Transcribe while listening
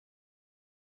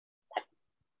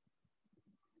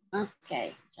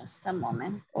Ok, just a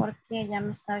moment, porque ya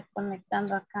me está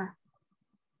conectando acá.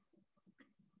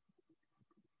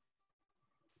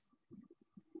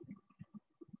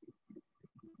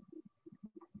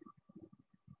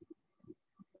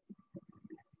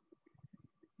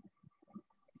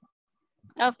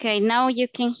 Okay, now you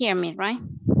can hear me, right?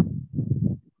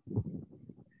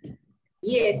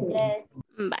 Yes, miss.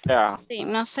 Vale. Yeah. Sí,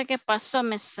 no sé qué pasó,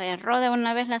 me cerró de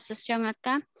una vez la sesión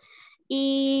acá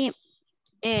y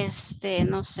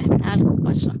no sé, algo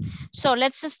pasó. So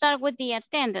let's start with the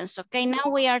attendance, okay?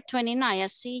 Now we are 29,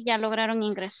 así ya lograron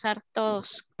ingresar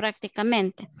todos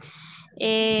prácticamente.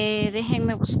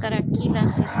 Déjenme buscar aquí la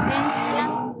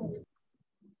asistencia.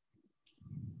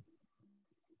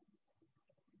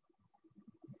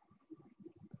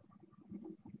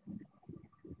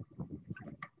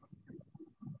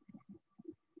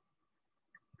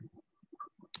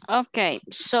 Okay,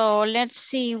 so let's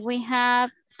see, we have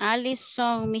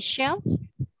Alison Michelle.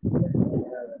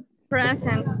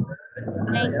 Present.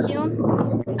 Thank you.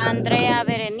 Andrea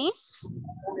Berenice.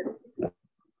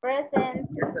 Present.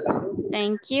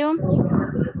 Thank you.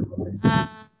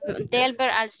 Delber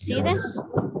Alcides.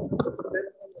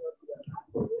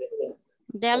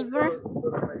 Delber.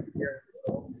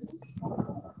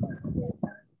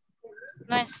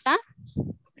 ¿No está?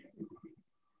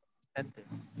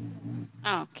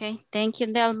 Okay, thank you,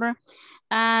 Delber.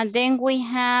 Then we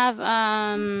have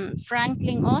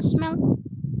Franklin Osmel.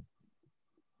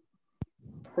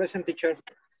 Present, teacher.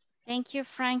 Thank you,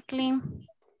 Franklin.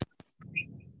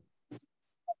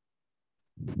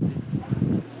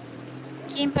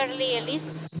 Kimberly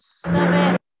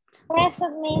Elizabeth.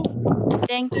 Present, me.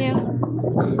 Thank you.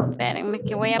 Espérenme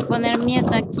que voy a poner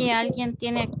mute aquí. Alguien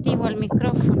tiene activo el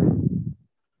micrófono.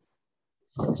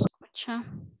 ¿Se escucha?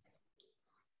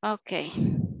 Ok.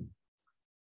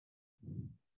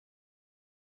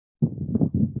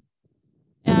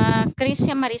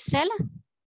 Crisia Marisela.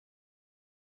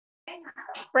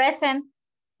 Present.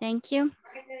 Thank you.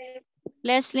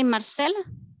 Leslie Marcela.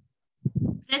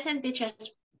 Present, teacher.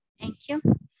 Thank you.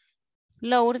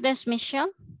 Lourdes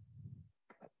Michelle.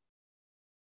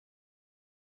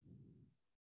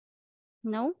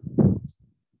 No.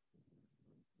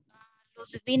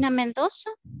 Ludvina Mendoza.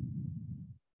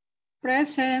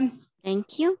 Present.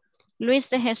 Thank you. Luis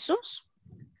de Jesús.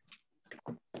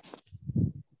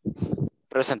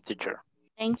 Present, teacher.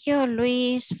 Thank you.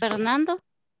 Luis Fernando.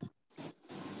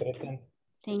 Present.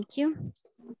 Thank you.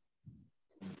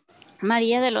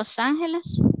 María de Los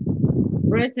Ángeles.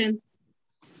 Present.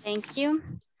 Thank you.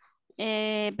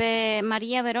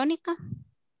 María Verónica.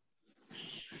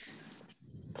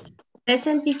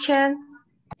 Present, teacher.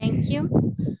 Thank you.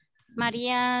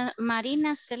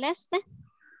 Marina Celeste.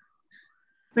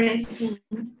 Present.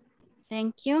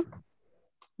 Thank you.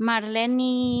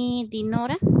 Marlene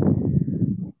Dinora.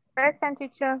 Present,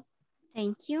 teacher.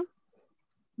 Thank you.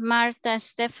 Marta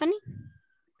Stephanie.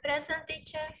 Present,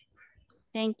 teacher.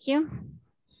 Thank you.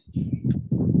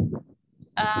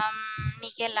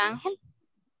 Miguel Ángel.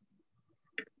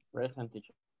 Present,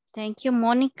 teacher. Thank you.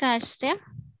 Mónica Esther.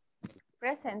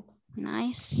 Present.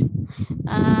 Nice.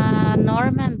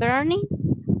 Norman Bernie.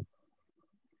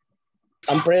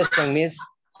 I'm present, miss.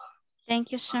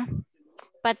 Thank you, sir.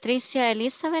 Patricia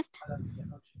Elizabeth.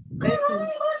 Present.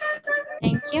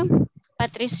 Thank you.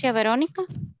 Patricia Verónica.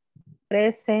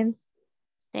 Present.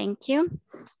 Thank you.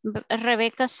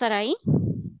 Rebecca Sarai.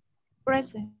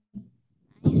 Present.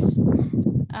 Nice.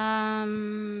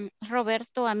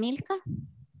 Roberto Amilcar.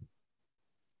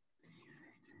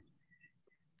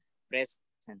 Present.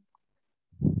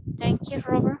 Thank you,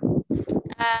 Robert.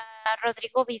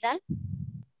 Rodrigo Vidal.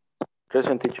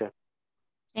 Present, teacher.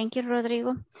 Thank you,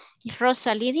 Rodrigo.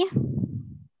 Rosa Lidia.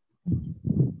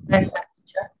 Present,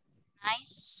 teacher.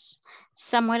 Nice.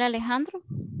 Samuel Alejandro.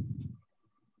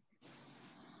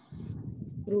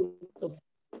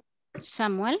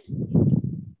 Samuel.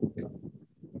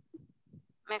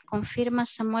 ¿Me confirma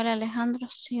Samuel Alejandro,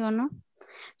 sí o no?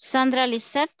 Sandra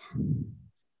Lisette.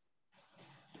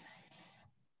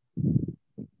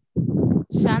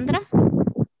 Sandra.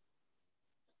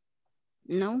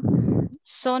 No.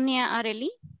 Sonia Areli.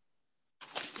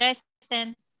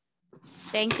 Present.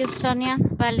 Thank you, Sonia.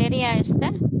 Valeria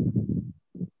Esther.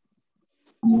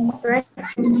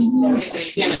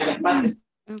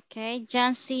 Okay.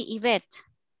 Jancy Yvette.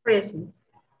 Present.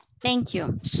 Thank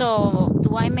you. So,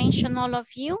 do I mention all of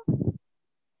you?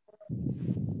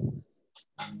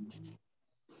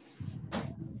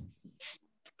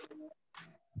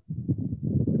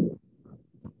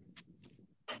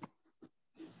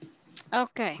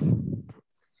 Okay.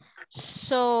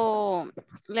 So,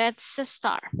 let's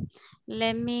start.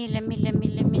 Let me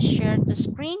share the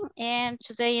screen. And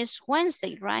today is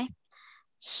Wednesday, right?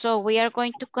 So we are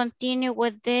going to continue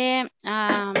with the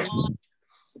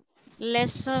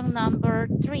lesson number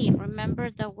 3.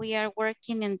 Remember that we are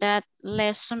working in that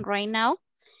lesson right now.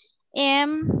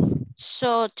 And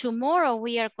so tomorrow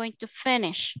we are going to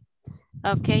finish,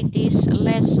 okay, this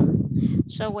lesson.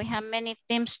 So we have many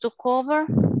themes to cover,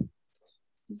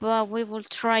 but we will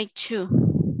try to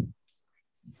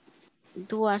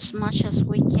do as much as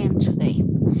we can today.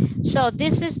 So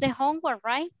this is the homework,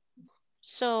 right?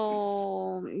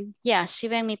 So yeah, si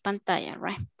ven mi pantalla,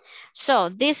 right? So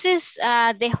this is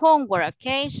the homework,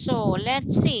 okay? So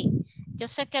let's see. Yo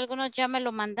sé que algunos ya me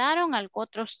lo mandaron,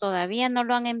 otros todavía no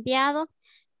lo han enviado,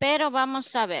 pero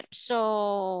vamos a ver.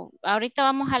 So ahorita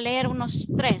vamos a leer unos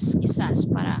 3 quizás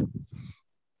para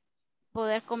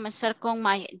poder comenzar con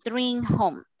my dream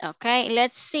home, okay?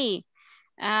 Let's see.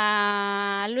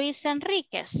 Luis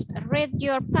Enriquez, read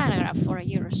your paragraph or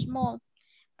your small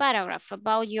paragraph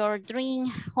about your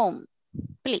dream home,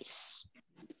 please.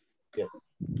 Yes,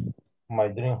 my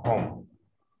dream home.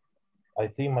 I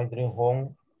think my dream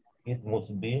home, it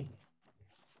must be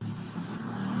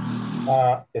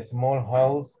a small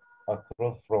house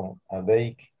across from a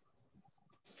lake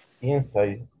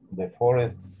inside the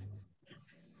forest.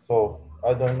 So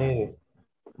I don't need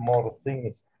more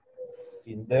things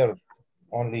in there,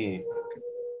 only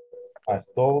a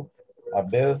stove, a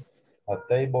bed, a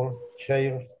table,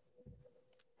 chairs,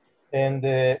 and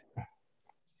a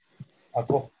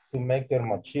coffee maker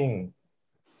machine.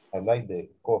 I like the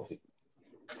coffee.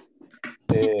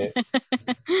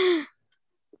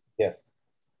 Yes.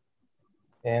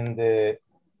 And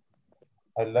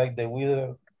I like the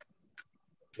weather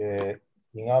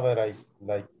in average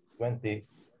like 20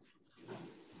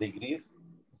 degrees.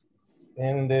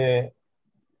 And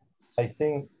I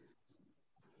think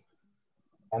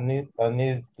I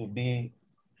need to be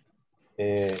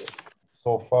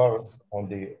so far on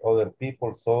the other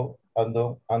people, so I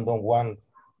don't want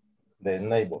the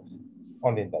neighbors.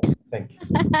 Only that. Thank you.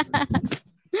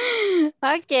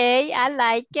 Okay, I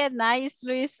like it. Nice,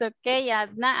 Luis. Okay, a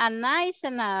nice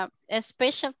and a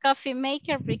special coffee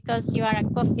maker because you are a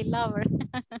coffee lover.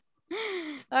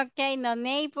 Okay, no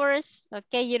neighbors.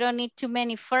 Okay, you don't need too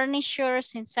many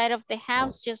furnitures inside of the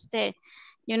house, just the,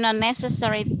 you know,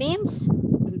 necessary things.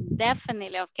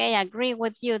 Definitely, okay, I agree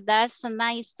with you. That's a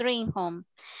nice dream home.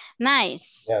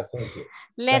 Nice. Yeah, thank you.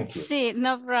 Let's see,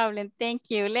 no problem, thank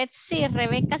you. Let's see,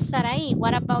 Rebecca Sarai,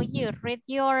 what about you? Read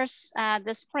your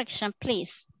description,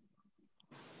 please.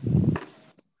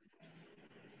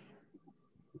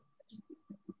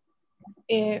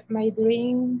 My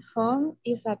dream home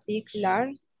is a big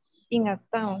large in a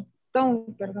town.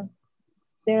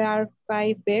 There are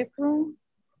 5 bedrooms,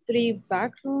 3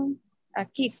 bathrooms, a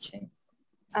kitchen,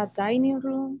 a dining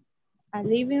room, a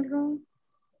living room,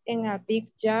 and a big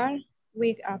yard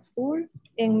with a pool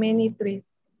and many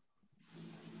trees.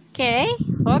 Okay,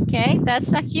 okay,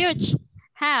 that's a huge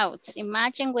house.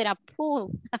 Imagine with a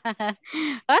pool.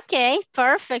 Okay,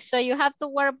 perfect. So you have to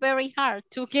work very hard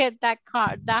to get that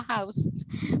house.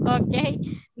 Okay,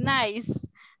 nice.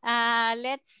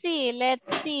 Let's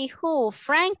see who?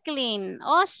 Franklin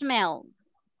Osmel.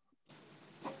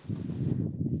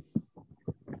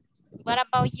 What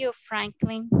about you,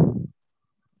 Franklin?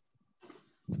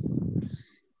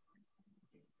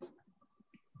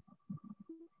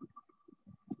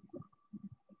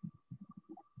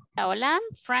 Hola,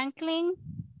 Franklin.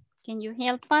 Can you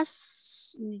help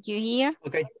us? Did you hear?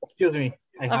 Okay, excuse me.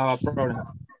 I have a problem.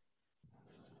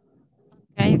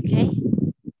 Okay,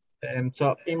 okay.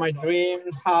 So in my dream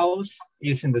house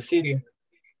is in the city.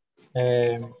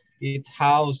 It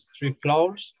has 3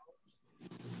 floors.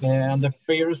 And on the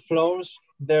first floors,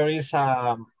 there is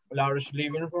a large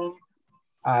living room,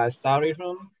 a study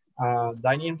room, a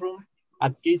dining room,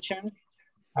 a kitchen,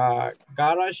 a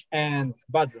garage, and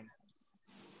bathroom.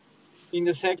 In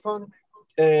the second,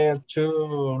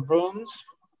 2 rooms,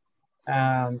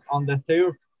 and on the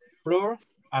third floor,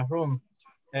 a room,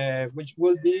 which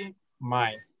will be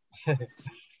mine.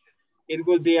 It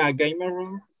will be a gamer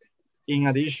room. In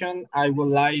addition, I would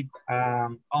like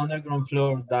underground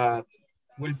floor that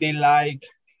will be like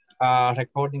a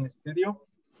recording studio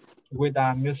with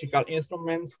musical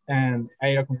instruments and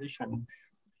air conditioning.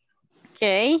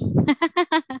 Okay.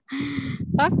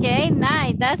 Okay,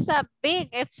 nice. That's a big,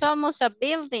 it's almost a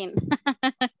building.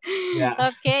 Yeah.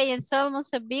 Okay, it's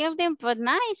almost a building, but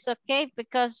nice, okay,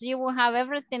 because you will have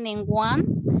everything in one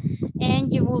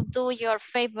and you will do your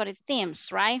favorite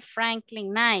themes, right?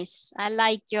 Franklin, nice. I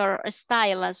like your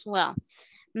style as well.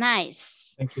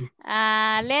 Nice. Thank you.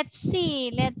 Let's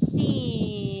see.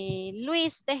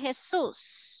 Luis de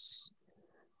Jesús.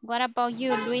 What about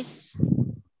you, Luis?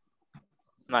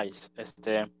 Nice.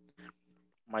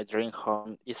 My dream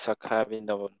home is a cabin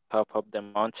on top of the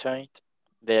mountain.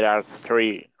 There are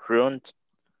 3 rooms.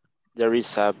 There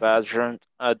is a bathroom,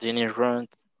 a dining room,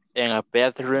 and a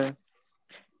bedroom.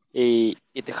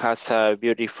 It has a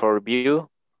beautiful view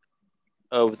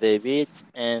of the beach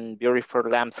and beautiful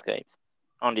landscapes.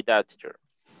 Only that, teacher.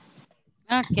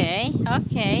 Okay,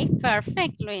 okay,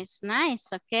 perfect, Luis.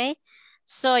 Nice, okay.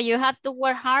 So you have to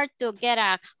work hard to get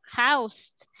a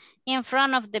house in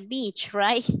front of the beach,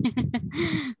 right?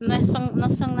 No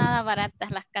son nada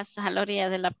baratas las casas a la orilla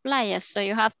de la playa. So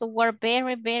you have to work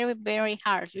very, very, very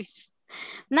hard, Luis.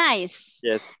 Nice.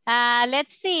 Yes.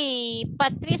 Let's see,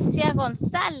 Patricia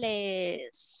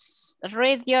Gonzalez.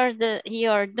 Read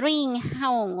your dream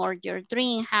home or your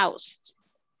dream house.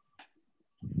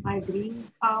 My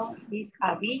dream house is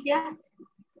a villa.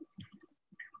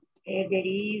 There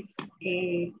is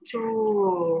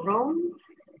 2 rooms.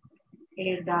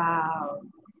 The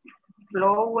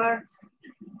flowers.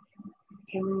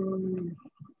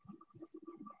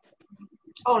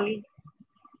 Only.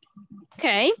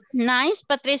 Okay, nice,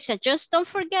 Patricia. Just don't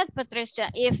forget, Patricia,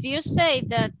 if you say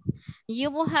that you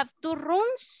will have 2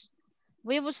 rooms,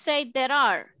 we will say there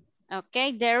are.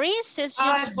 Okay, there is just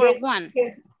for yes, 1.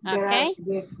 Yes, okay,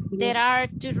 yes. There are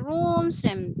 2 rooms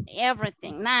and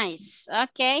everything. Nice.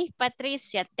 Okay,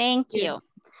 Patricia, thank you. Yes.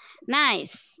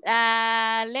 Nice.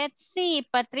 Let's see,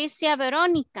 Patricia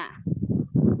Veronica.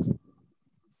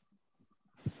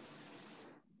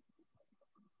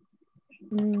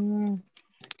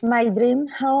 My dream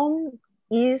home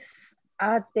is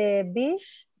at the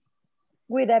beach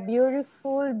with a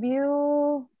beautiful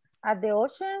view at the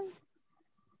ocean.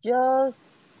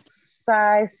 Just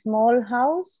a small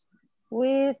house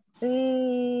with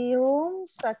 3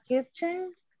 rooms, a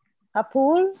kitchen, a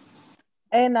pool,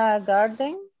 and a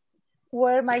garden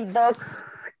where my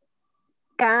dogs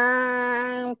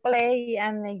can play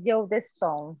and enjoy the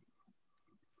sun.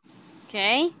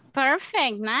 Okay,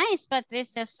 perfect. Nice,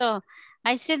 Patricia. So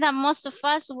I see that most of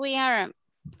us, we love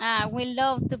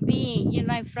to be,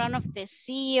 in front of the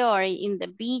sea or in the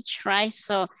beach, right?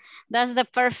 So that's the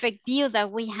perfect view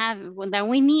that we have, that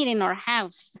we need in our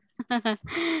house.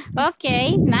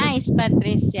 Okay, nice,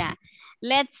 Patricia.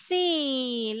 Let's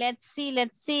see.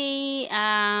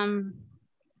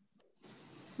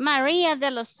 Maria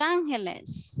de Los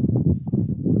Angeles.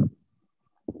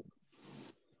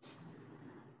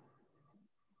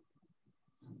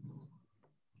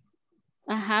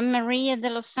 Maria de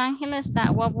Los Angeles,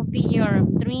 what would be your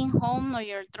dream home or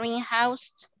your dream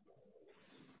house?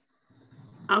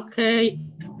 Okay,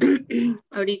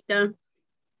 ahorita.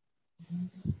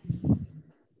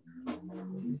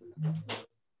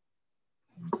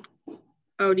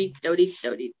 Ahorita.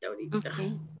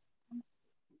 Okay.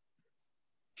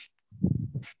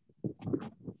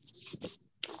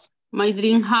 My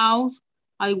dream house,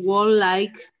 I would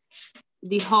like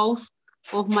the house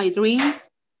of my dreams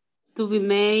to be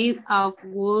made of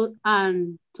wood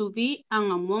and to be on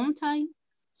a mountain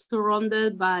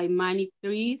surrounded by many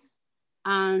trees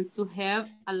and to have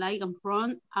a lake in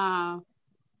front of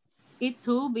it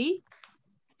to be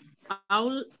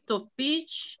out of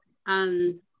pitch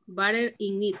and butter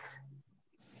in it.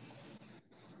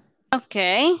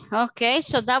 Okay,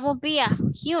 so that will be a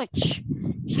huge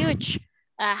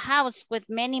house with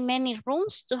many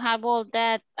rooms to have all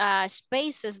that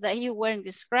spaces that you were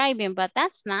describing, but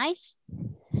that's nice.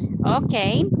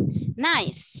 Okay,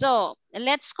 nice. So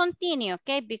let's continue,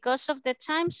 okay, because of the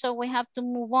time, so we have to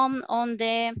move on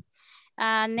the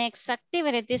next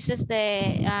activity. This is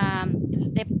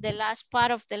the last part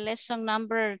of the lesson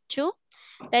number 2.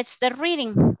 That's the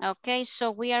reading. Okay, so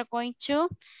we are going to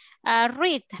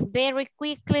read very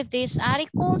quickly these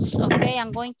articles. Okay,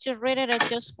 I'm going to read it at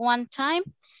just one time.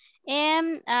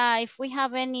 And if we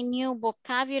have any new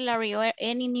vocabulary or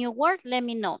any new word, let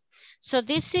me know. So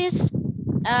this is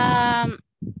 2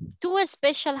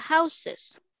 special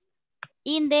houses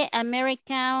in the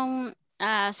American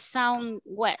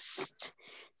Southwest.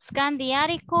 Scan the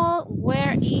article.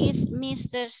 Where is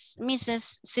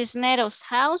Mrs. Cisneros'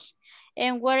 house?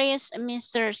 And where is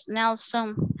Mr.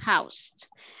 Nelson's house?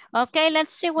 Okay,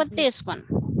 let's see what this one.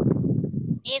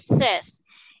 It says,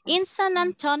 in San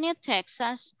Antonio,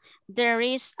 Texas, there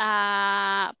is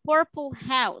a purple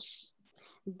house.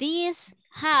 This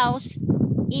house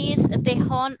is the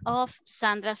home of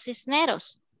Sandra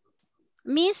Cisneros.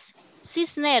 Miss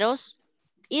Cisneros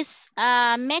is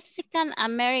a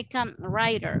Mexican-American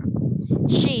writer.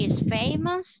 She is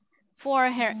famous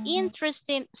for her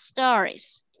interesting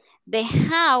stories. The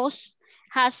house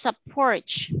has a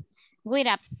porch. with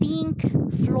a pink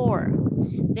floor.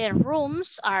 The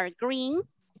rooms are green,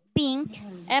 pink,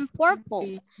 and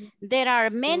purple. There are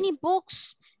many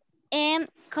books and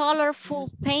colorful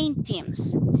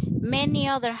paintings. Many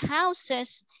other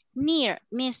houses near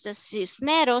Mr.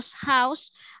 Cisneros'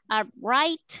 house are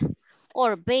bright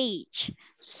or beige.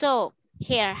 So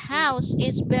her house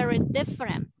is very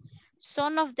different.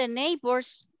 Some of the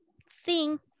neighbors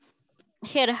think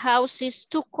her house is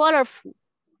too colorful,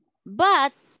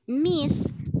 but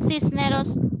Miss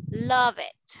Cisneros love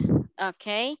it.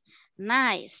 Okay,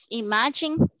 nice.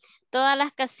 Imagine todas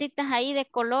las casitas ahí de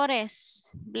colores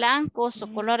blancos o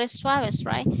colores suaves,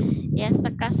 right? Y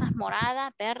esta casa es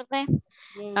morada, verde,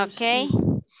 okay?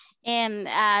 And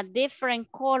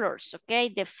different colors, okay?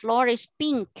 The floor is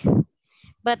pink.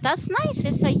 But that's nice,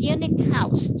 it's a unique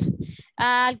house.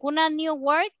 ¿Alguna new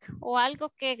work o algo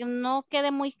que no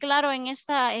quede muy claro en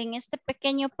este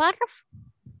pequeño párrafo?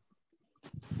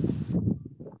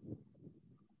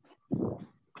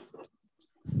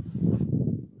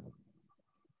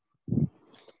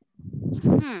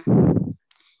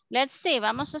 Let's see,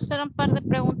 vamos a hacer un par de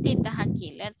preguntitas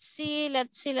aquí. Let's see,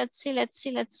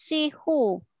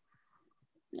 who.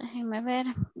 Déjenme ver,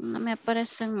 no me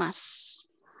aparecen más.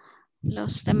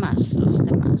 Los demás.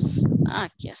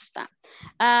 Aquí está.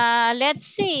 Let's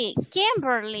see,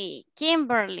 Kimberly,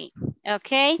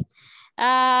 okay.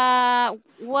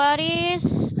 What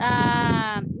is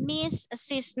Miss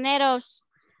Cisneros'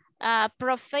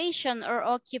 profession or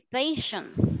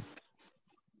occupation?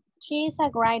 She is a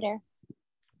writer.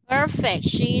 Perfect,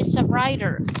 she is a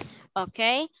writer.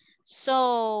 Okay,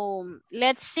 so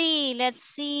let's see,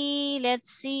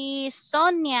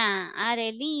 Sonia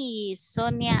Areli.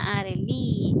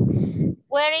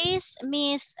 Where is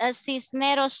Miss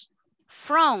Cisneros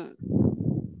from?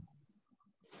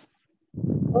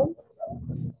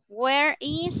 Where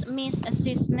is Miss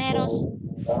Cisneros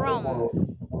from?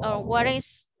 Or what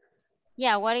is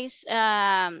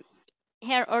her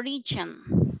origin?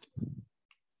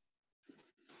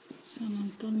 San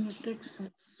Antonio,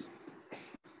 Texas.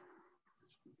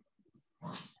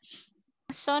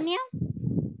 Sonia,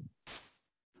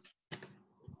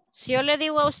 si yo le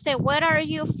digo a usted, where are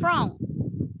you from?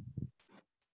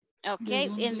 Okay,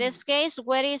 in this case,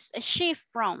 where is she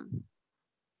from?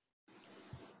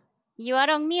 You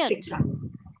are on mute.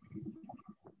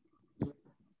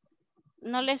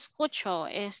 No le escucho,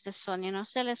 Sonia, no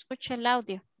se le escucha el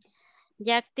audio.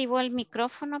 Ya activó el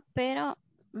micrófono, pero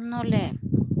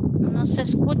no se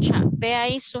escucha. Ve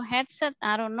ahí su headset,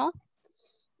 I don't know.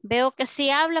 Veo que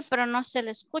sí habla, pero no se le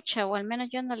escucha, o al menos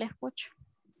yo no le escucho.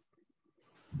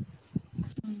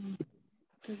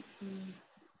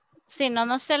 Sí,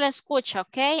 no se le escucha,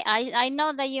 okay? I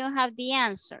know that you have the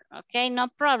answer, okay? No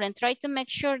problem. Try to make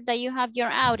sure that you have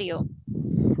your audio.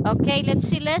 Okay, let's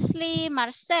see, Leslie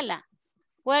Marcela.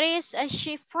 Where is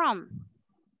she from?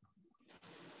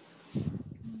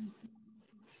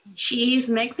 She is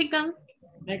Mexican.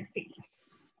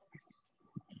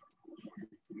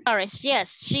 Sorry,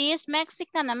 yes, she is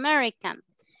Mexican-American.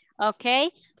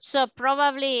 Okay, so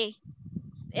probably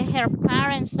her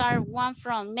parents are one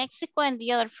from Mexico and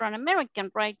the other from American,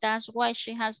 right? That's why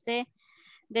she has the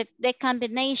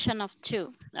combination of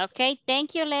two. Okay,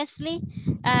 thank you, Leslie.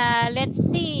 Let's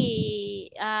see,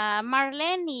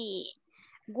 Marlene,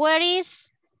 where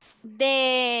is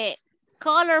the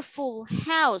colorful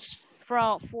house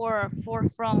from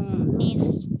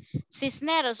Miss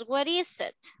Cisneros? Where is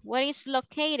it? Where is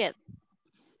located?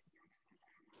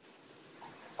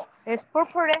 It's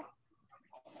purple.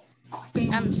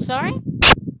 I'm sorry?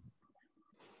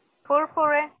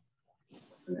 Purple.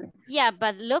 Yeah,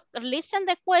 but look, listen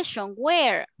the question.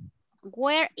 Where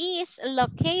is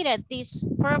located this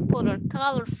purple or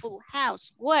colorful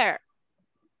house? Where?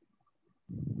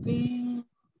 Pink,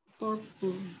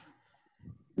 purple.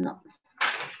 No.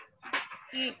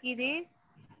 It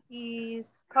is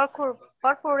purple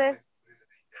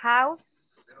house.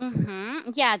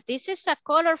 Yeah, this is a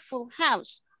colorful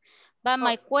house. But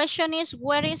my question is,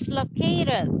 where is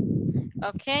located?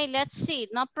 Okay, let's see,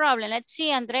 no problem. Let's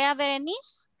see, Andrea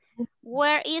Berenice,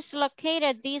 where is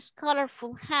located this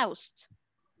colorful house?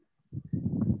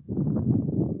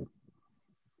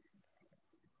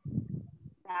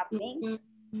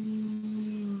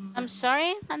 I'm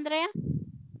sorry, Andrea?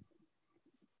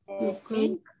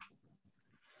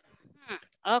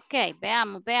 Okay,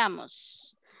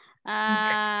 veamos.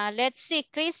 Let's see,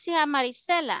 Crisia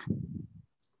Marisela.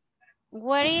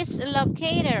 Where is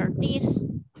located this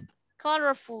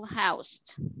colorful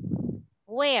house?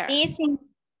 Where?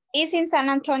 It's in San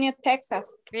Antonio,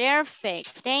 Texas. Perfect,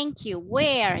 thank you.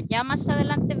 Where? Ya más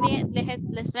adelante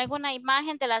les traigo una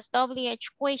imagen de las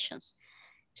WH questions.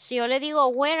 Si yo le digo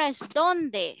where es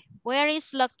dónde, where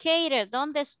is located,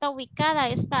 dónde está ubicada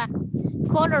esta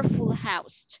colorful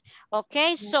house.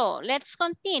 Ok, so let's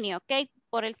continue, ok.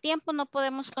 Por el tiempo no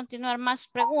podemos continuar más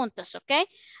preguntas, ok.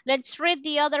 Let's read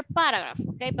the other paragraph,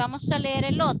 ok. Vamos a leer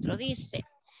el otro, dice.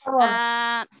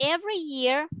 Every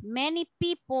year, many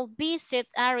people visit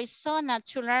Arizona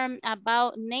to learn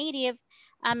about Native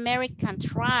American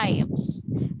tribes.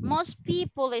 Most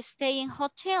people stay in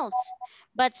hotels,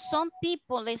 but some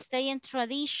people stay in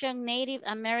traditional Native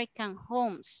American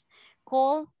homes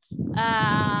called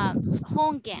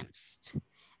home guests.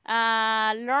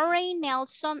 Lorraine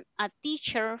Nelson, a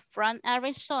teacher from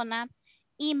Arizona,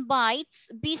 invites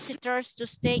visitors to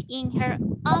stay in her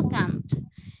home.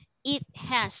 It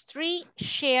has 3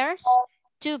 chairs,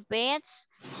 2 beds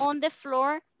on the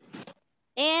floor,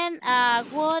 and a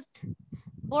wood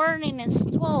burning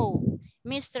stove.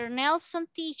 Mr. Nelson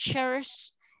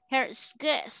teaches her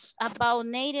guests about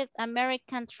Native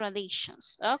American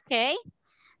traditions. Okay,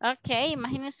 okay,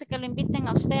 imagínense que lo inviten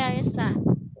a usted a esa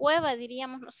cueva,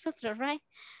 diríamos nosotros, right?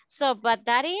 So, but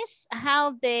that is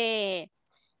how the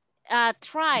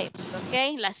tribes,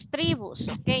 okay, las tribus,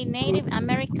 okay, Native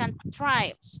American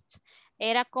tribes,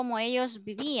 era como ellos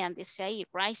vivían, dice ahí,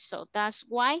 right? So that's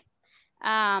why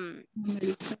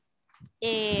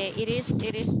it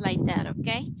is like that,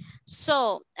 okay?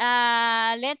 So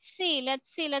let's see,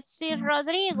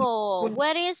 Rodrigo,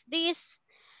 where is this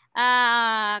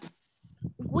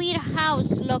weird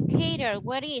house located?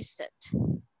 Where is it?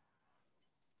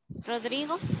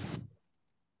 Rodrigo?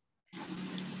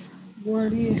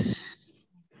 Where is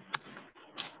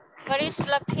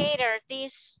located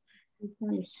this?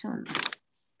 Where is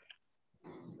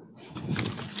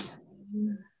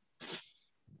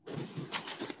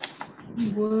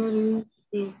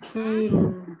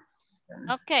located?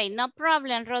 Okay, no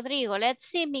problem, Rodrigo. Let's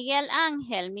see, Miguel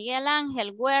Angel,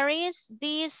 where is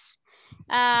this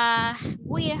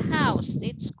weird house?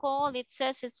 It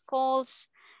says it's called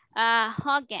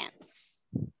Huggins.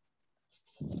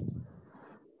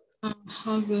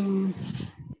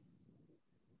 Huggins.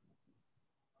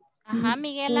 Ajá,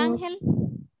 Miguel Ángel.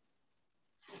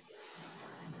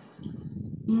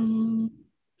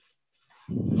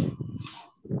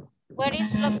 Where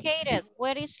is located?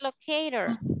 Where is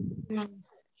located?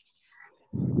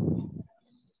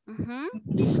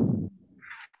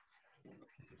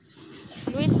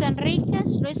 Luis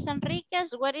Enriquez,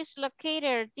 where is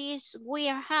located this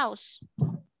weird house?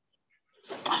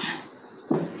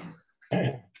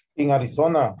 In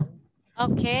Arizona.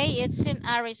 Okay, it's in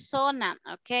Arizona.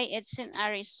 Okay, it's in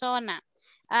Arizona.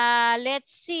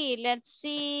 Let's see.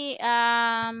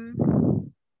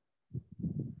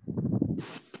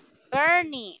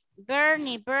 Bernie,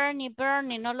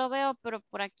 no lo veo, pero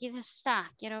por aquí está.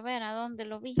 Quiero ver a dónde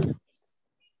lo vi.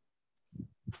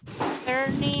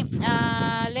 Bernie,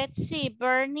 let's see,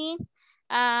 Bernie.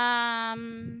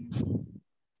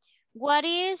 What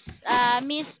is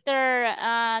Mr.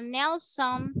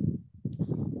 Nelson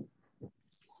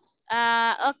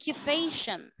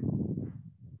occupation?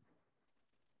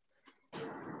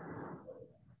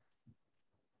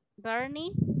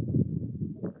 Bernie.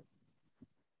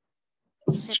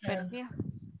 Se perdió.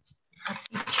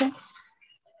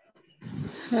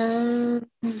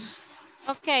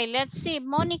 Ok, let's see.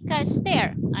 Mónica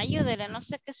Esther. Ayúdele. No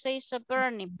sé qué se hizo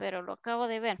Bernie, pero lo acabo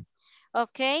de ver.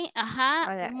 Ok, ajá.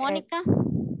 Hola, Mónica.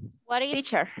 What is?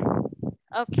 Teacher.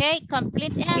 Ok,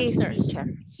 complete answers.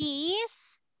 He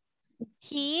is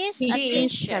A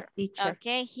teacher.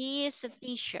 Okay, he is a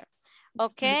teacher.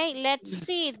 Okay, let's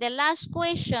see. The last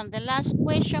question. The last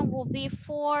question will be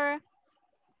for...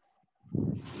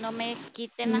 No me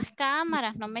quiten las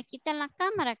cámaras. No me quiten la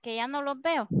cámara, que ya no los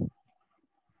veo.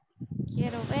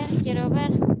 Quiero ver.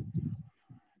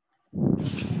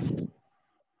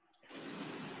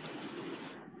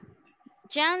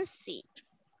 Jancy.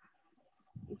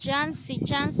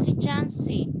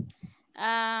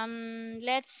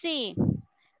 Let's see.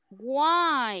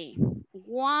 Why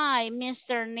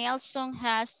Mr. Nelson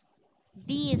has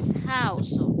this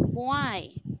house?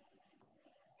 Why?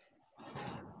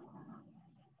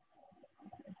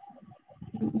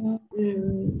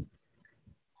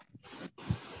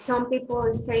 Some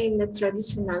people stay in the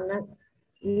traditional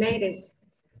Native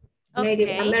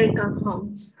American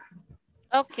homes.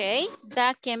 Okay,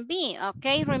 that can be.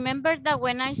 Okay, remember that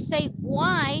when I say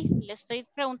why, le estoy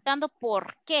preguntando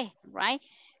por qué, right?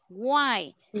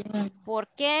 Why? ¿Por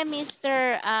qué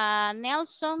Mr.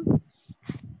 Nelson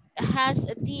has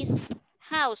this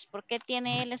house? ¿Por qué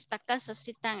tiene él esta casa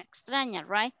así tan extraña,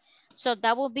 right? So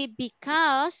that would be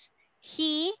because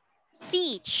he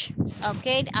teach,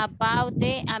 okay, about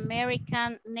the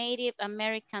Native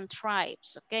American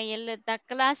tribes, okay? Él les da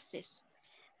clases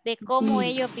de cómo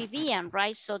ellos vivían,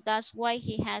 right? So that's why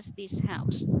he has this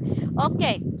house.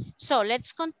 Okay, so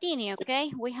let's continue,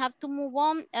 okay? We have to move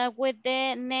on with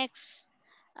the next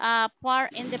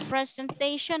part in the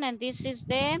presentation, and this is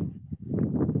the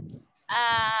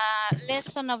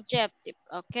lesson objective,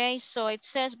 okay? So it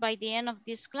says by the end of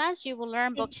this class, you will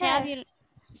learn vocabulary.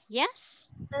 Yes,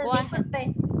 go ahead.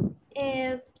 Disculpe,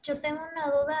 yo tengo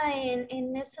una duda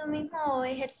en ese mismo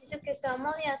ejercicio que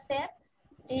acabamos de hacer.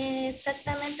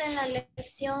 Exactamente en la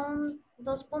lección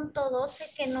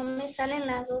 2.12 que no me salen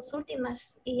las dos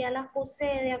últimas y ya las puse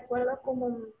de acuerdo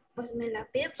como pues me la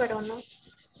pide, pero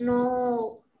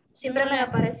no siempre me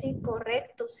parece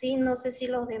incorrecto. Sí, no sé si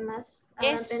los demás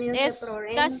habrán tenido ese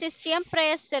problema. Casi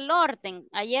siempre es el orden.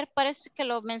 Ayer parece que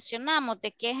lo mencionamos,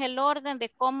 de que es el orden de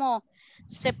cómo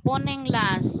se ponen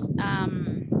las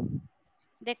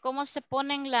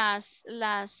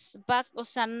o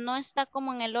sea, no está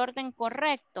como en el orden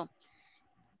correcto.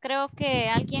 Creo que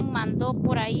alguien mandó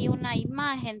por ahí una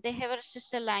imagen, deje ver si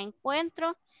se la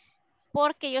encuentro,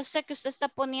 porque yo sé que usted está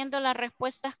poniendo las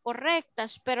respuestas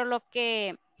correctas, pero lo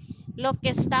que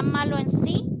está malo en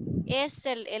sí es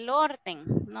el orden.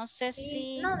 No sé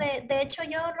si... No, de hecho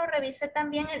yo lo revisé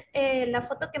también la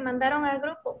foto que mandaron al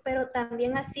grupo, pero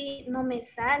también así no me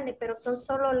sale, pero son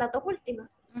solo las dos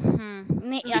últimas.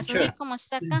 Así como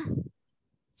está acá.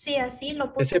 Sí, así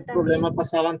lo puse Ese problema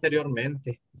pasaba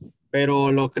anteriormente,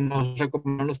 pero lo que nos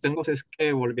recomendaron los técnicos es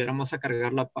que volviéramos a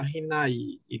cargar la página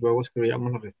y luego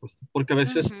escribiéramos la respuesta, porque a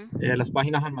veces las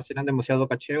páginas almacenan demasiado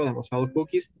caché o demasiado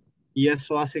cookies y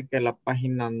eso hace que la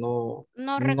página no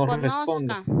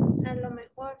responda. A lo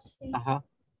mejor sí. Ajá.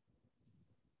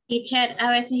 Teacher,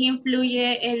 a veces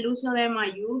influye el uso de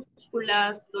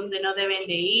mayúsculas donde no deben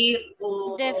de ir.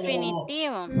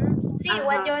 Definitivo. Sí,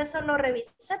 igual yo eso lo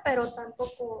revisé, pero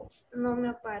tampoco no me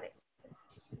aparece.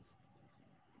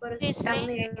 Por eso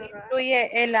también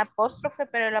incluye el apóstrofe,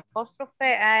 pero el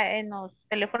apóstrofe en los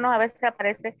teléfonos a veces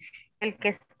aparece el que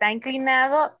está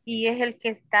inclinado y es el que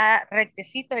está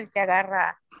rectecito, el que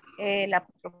agarra el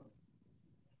apóstrofe.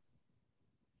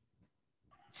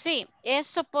 Sí,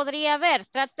 eso podría haber.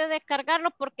 Trate de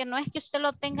cargarlo porque no es que usted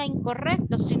lo tenga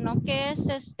incorrecto, sino que es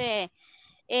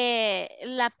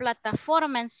la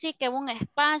plataforma en sí, que un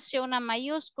espacio, una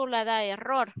mayúscula da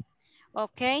error.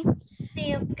 ¿Ok?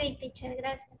 Sí, ok, teacher,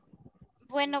 gracias.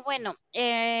 Bueno,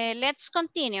 let's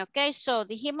continue, okay? So,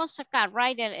 dijimos acá,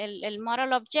 right, el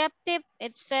model objective,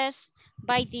 it says,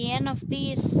 by the end of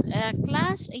this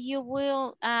class, you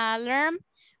will learn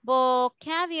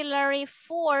vocabulary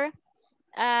for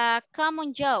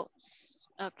common jobs,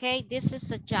 okay? This is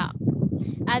a job.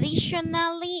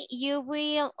 Additionally, you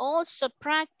will also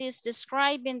practice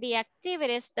describing the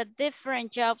activities that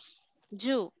different jobs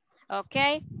do,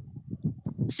 okay?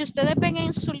 Si ustedes ven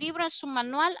en su libro, en su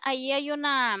manual, ahí hay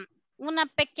una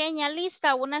pequeña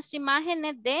lista, unas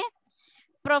imágenes de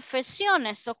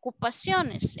profesiones,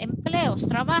 ocupaciones, empleos,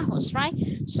 trabajos,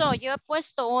 right? So, yo he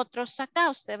puesto otros acá.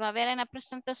 Usted va a ver en la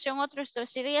presentación otro. Usted va a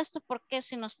decir, ¿y esto por qué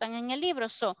si no están en el libro?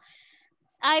 So,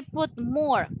 I put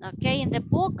more, okay? In the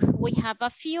book, we have a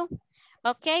few,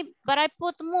 okay? But I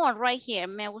put more right here.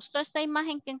 Me gustó esta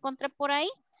imagen que encontré por ahí.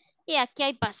 Y aquí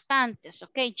hay bastantes,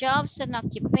 ok, jobs and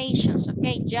occupations,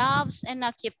 ok, jobs and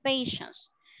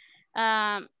occupations.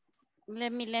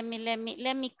 Let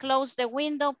me close the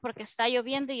window porque está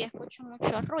lloviendo y escucho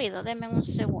mucho ruido. Deme un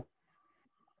segundo.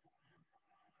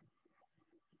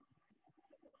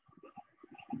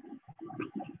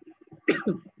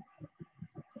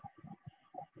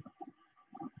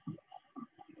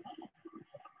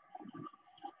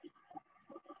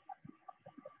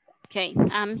 Okay,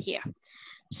 I'm here.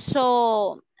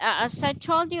 So, as I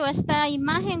told you, esta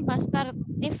imagen va a estar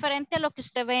diferente a lo que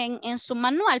usted ve en su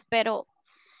manual, pero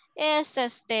es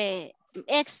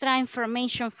extra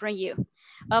information from you.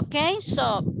 Ok,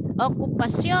 so,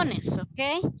 ocupaciones,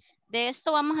 ok. De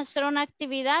esto vamos a hacer una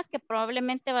actividad que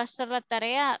probablemente va a ser la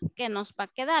tarea que nos va a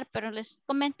quedar, pero les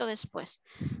comento después.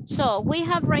 So, we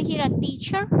have right here a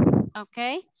teacher,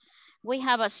 ok. We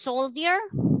have a soldier.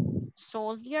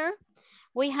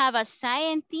 We have a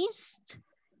scientist.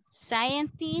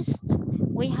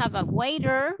 We have a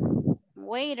waiter.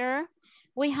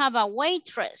 We have a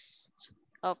waitress,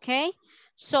 okay?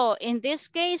 So, in this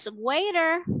case,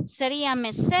 waiter sería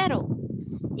mesero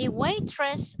y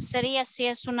waitress sería, si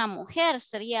es una mujer,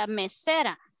 sería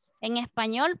mesera. En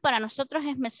español, para nosotros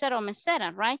es mesero o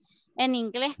mesera, right? En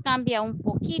inglés cambia un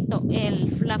poquito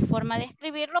la forma de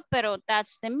escribirlo, pero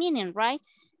that's the meaning, right?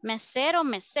 Mesero,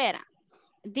 mesera.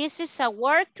 This is a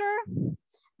worker.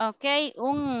 Ok,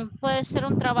 puede ser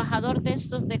un trabajador de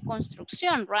estos de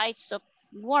construcción, right? So,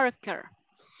 worker.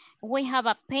 We have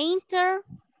a painter.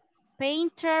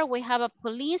 Painter, we have a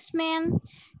policeman.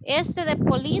 Este de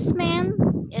policeman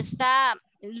está,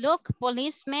 look,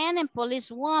 policeman and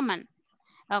policewoman.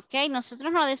 Ok,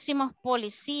 nosotros no decimos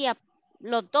policía.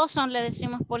 Los dos le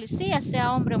decimos policía,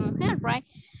 sea hombre o mujer, right?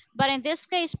 But in this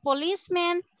case,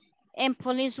 policeman and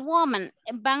policewoman.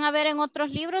 Van a ver en otros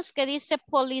libros que dice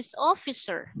police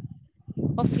officer.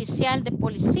 Oficial de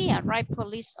policía, right?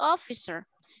 Police officer.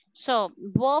 So,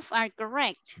 both are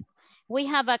correct. We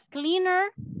have a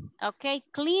cleaner. Ok,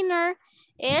 cleaner.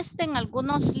 En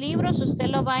algunos libros usted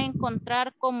lo va a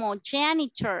encontrar como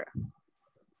janitor.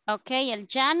 Ok, el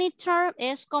janitor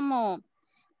es como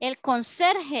el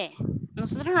conserje.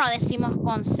 Nosotros no decimos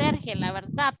conserje, la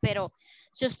verdad, pero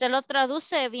si usted lo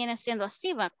traduce viene siendo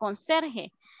así, va,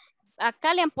 conserje.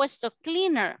 Acá le han puesto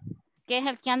cleaner, que es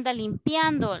el que anda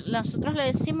limpiando. Nosotros le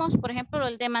decimos, por ejemplo,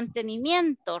 el de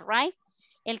mantenimiento, right?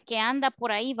 El que anda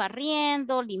por ahí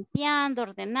barriendo, limpiando,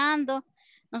 ordenando.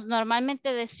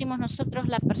 Normalmente decimos nosotros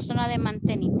la persona de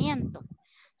mantenimiento.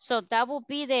 So that would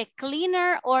be the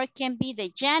cleaner or can be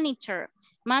the janitor.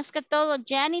 Más que todo,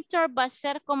 janitor va a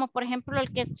ser como, por ejemplo,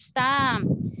 el que está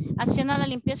haciendo la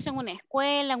limpieza en una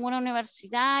escuela, en una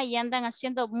universidad y andan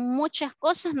haciendo muchas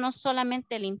cosas, no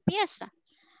solamente limpieza.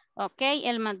 Ok,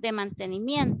 el de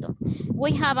mantenimiento.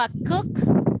 We have a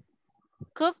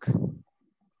cook.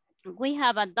 We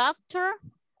have a doctor.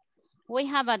 We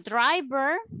have a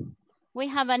driver. We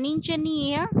have an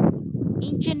engineer.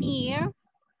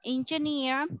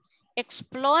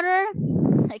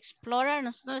 Explorer,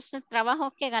 nosotros es el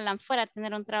trabajo que galan fuera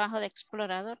tener un trabajo de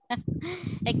explorador.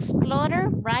 Explorer,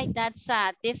 right? That's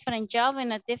a different job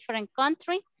in a different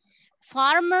country.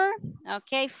 Farmer,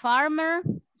 okay, farmer.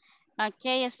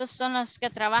 Okay, estos son los que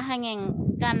trabajan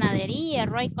en ganadería,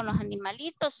 right? Con los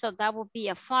animalitos, so that would be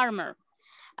a farmer.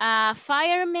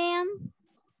 Fireman.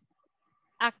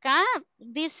 Acá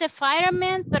dice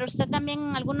fireman, pero usted también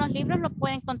en algunos libros lo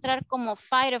puede encontrar como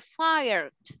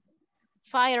firefighter,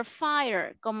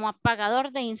 como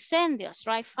apagador de incendios,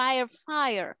 right? Fire,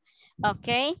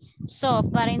 okay? So,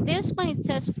 but in this one it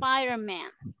says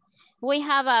fireman. We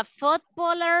have a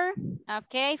footballer,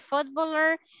 okay?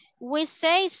 Footballer, we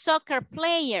say soccer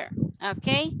player,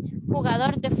 okay?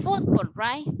 Jugador de fútbol,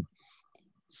 right?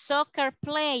 Soccer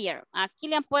player. Aquí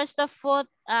le han puesto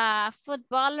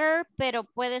footballer, pero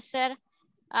puede ser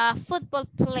football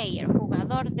player,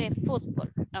 jugador de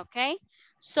fútbol. Ok.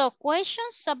 So,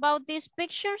 questions about these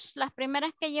pictures, las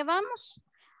primeras que llevamos.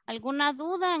 ¿Alguna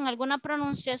duda en alguna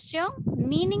pronunciación?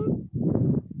 Meaning.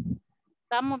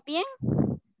 ¿Vamos bien?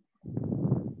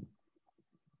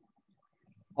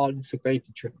 All is okay,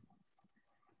 teacher.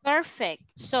 Perfect.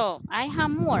 So, I have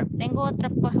more. Tengo otro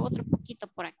poquito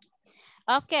por aquí.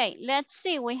 Okay, let's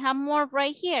see. We have more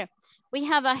right here. We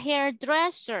have a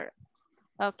hairdresser.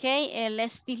 Okay, el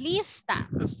estilista.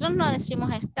 Nosotros no decimos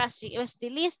casi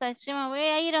estilista, decimos voy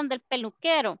a ir donde el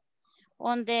peluquero,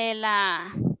 donde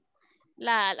a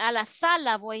la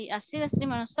sala voy, así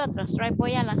decimos nosotros, right?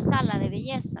 Voy a la sala de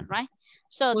belleza, right?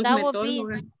 So that would be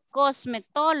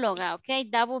cosmetóloga, okay?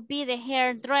 That would be the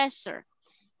hairdresser.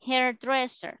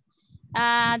 Hairdresser.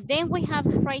 Then we have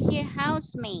right here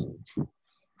housemaid.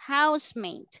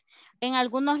 Housemaid. En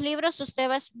algunos libros usted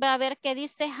va a ver que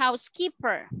dice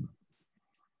housekeeper.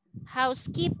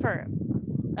 Housekeeper.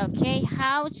 Ok,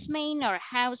 housemaid or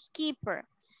housekeeper.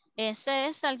 Ese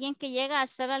es alguien que llega a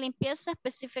hacer la limpieza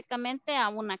específicamente a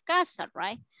una casa,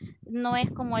 right? No es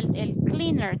como el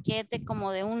cleaner, que es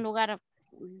como de un lugar,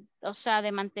 o sea,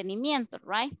 de mantenimiento,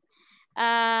 right?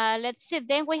 Let's see,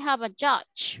 then we have a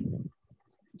judge.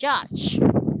 Judge.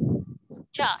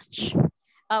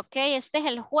 Ok, este es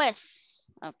el juez.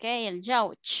 Ok, el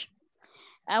judge.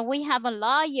 We have a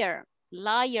lawyer.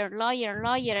 Lawyer,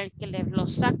 el que lo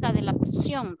saca de la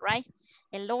prisión, right?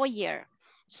 El lawyer.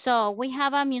 So we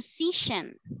have a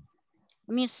musician.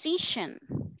 Musician.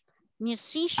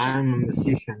 I'm a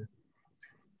musician.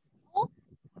 Who?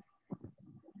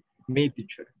 Me,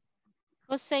 teacher.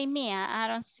 Who say me? I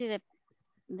don't see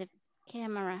the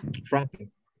camera.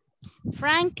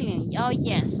 Franklin. Oh,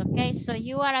 yes. Okay, so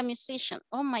you are a musician.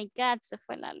 Oh, my God, se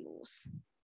fue la luz.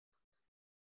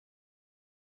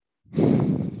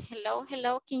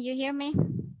 Hello, can you hear me?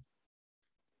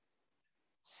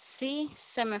 Sí,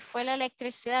 se me fue la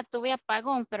electricidad, tuve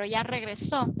apagón, pero ya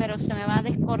regresó, pero se me va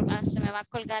a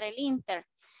colgar el Inter.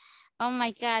 Oh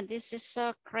my God, this is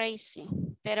so crazy.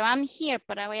 Pero I'm here,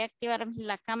 pero voy a activar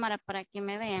la cámara para que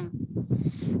me vean.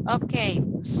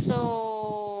 Ok,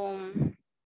 so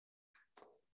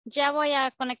ya voy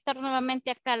a conectar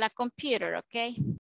nuevamente acá a la computer, ok.